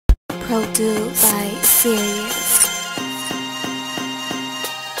Produced by Serious.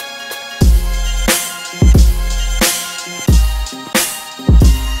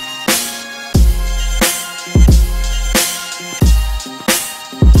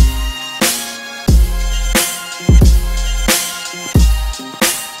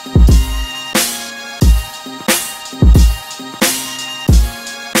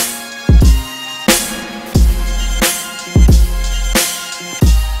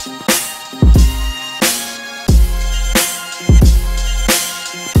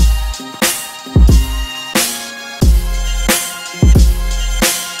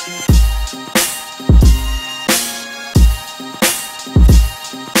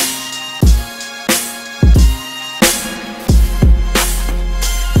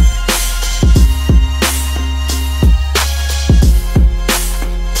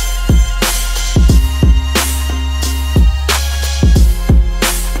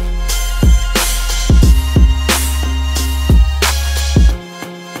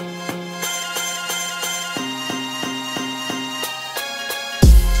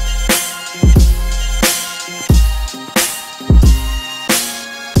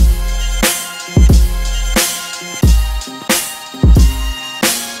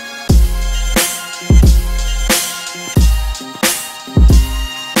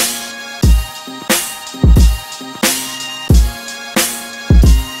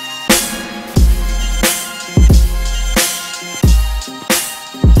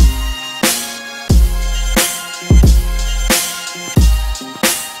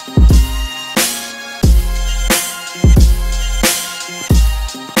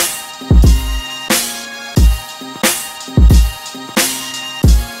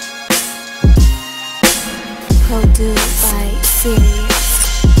 Produced by Serious.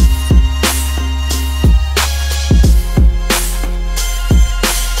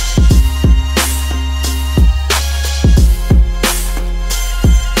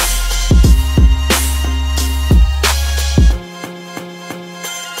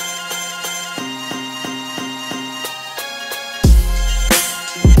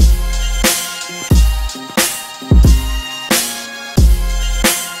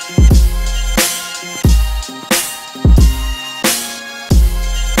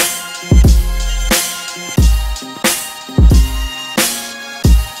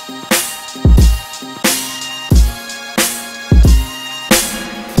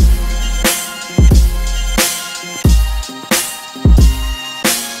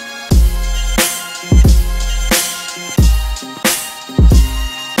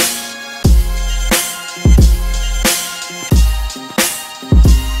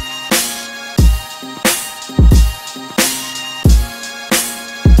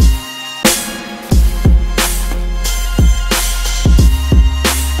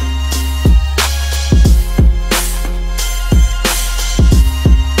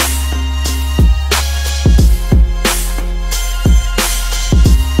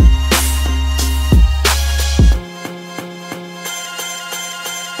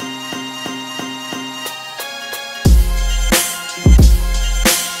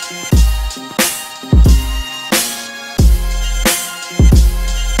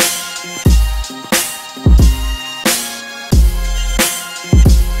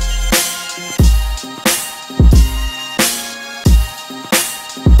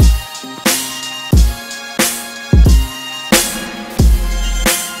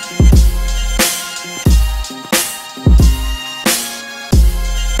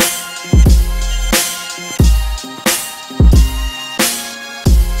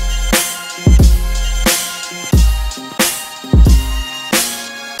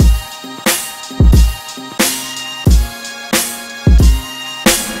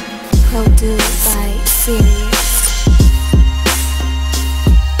 Produced by Serious.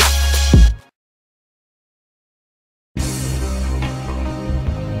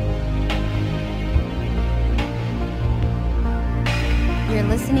 You're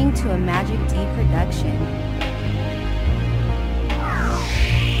listening to a Magic D production.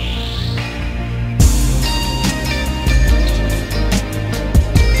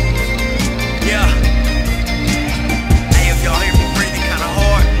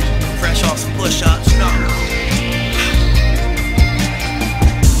 Push-ups, no.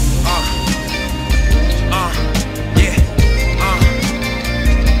 Yeah,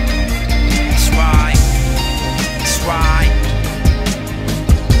 that's right, that's right.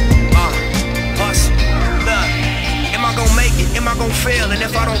 Hustle, fail, and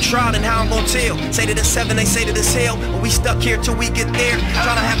if I don't try, then how I'm gon' tell? Say that it's 7, they say that it's hell, but we stuck here till we get there.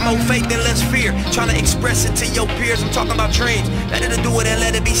 Trying to have more faith than less fear, trying to express it to your peers. I'm talking about dreams, better to do it and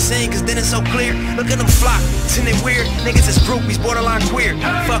let it be seen, cause then it's so clear. Look at them flock, isn't it weird? Niggas is groupies, borderline queer.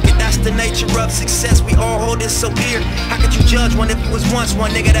 Fuck it, that's the nature of success, we all hold it so dear. How could you judge one if you was once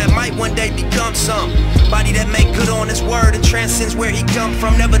one nigga that might one day become some? Body that make good on his word and transcends where he come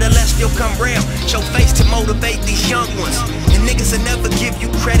from, nevertheless still come round. Show face to motivate these young ones, and niggas will never give you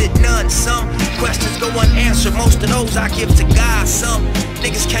credit, none. Some questions go unanswered, most of those I give to God. Some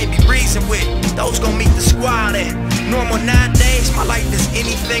niggas can't be reasoned with, those gon' meet the squad at normal nowadays. My life is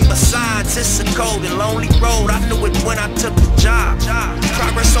anything besides, it's a cold and lonely road. I knew it when I took the job.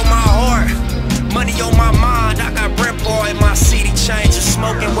 Progress on my heart, money on my mind. I got Brent Boy in my CD changer,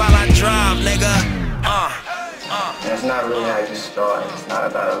 smoking while I drive, nigga. It's not really how you start. It's not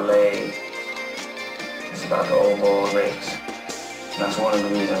about a leg. It's about the overall race. And that's one of the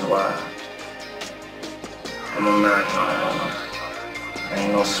reasons why I'm a marathon runner. I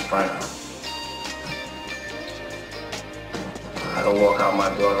ain't no sprinter. I can walk out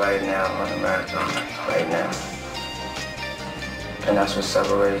my door right now, run a marathon, right now. And that's what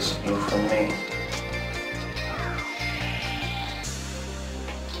separates you from me.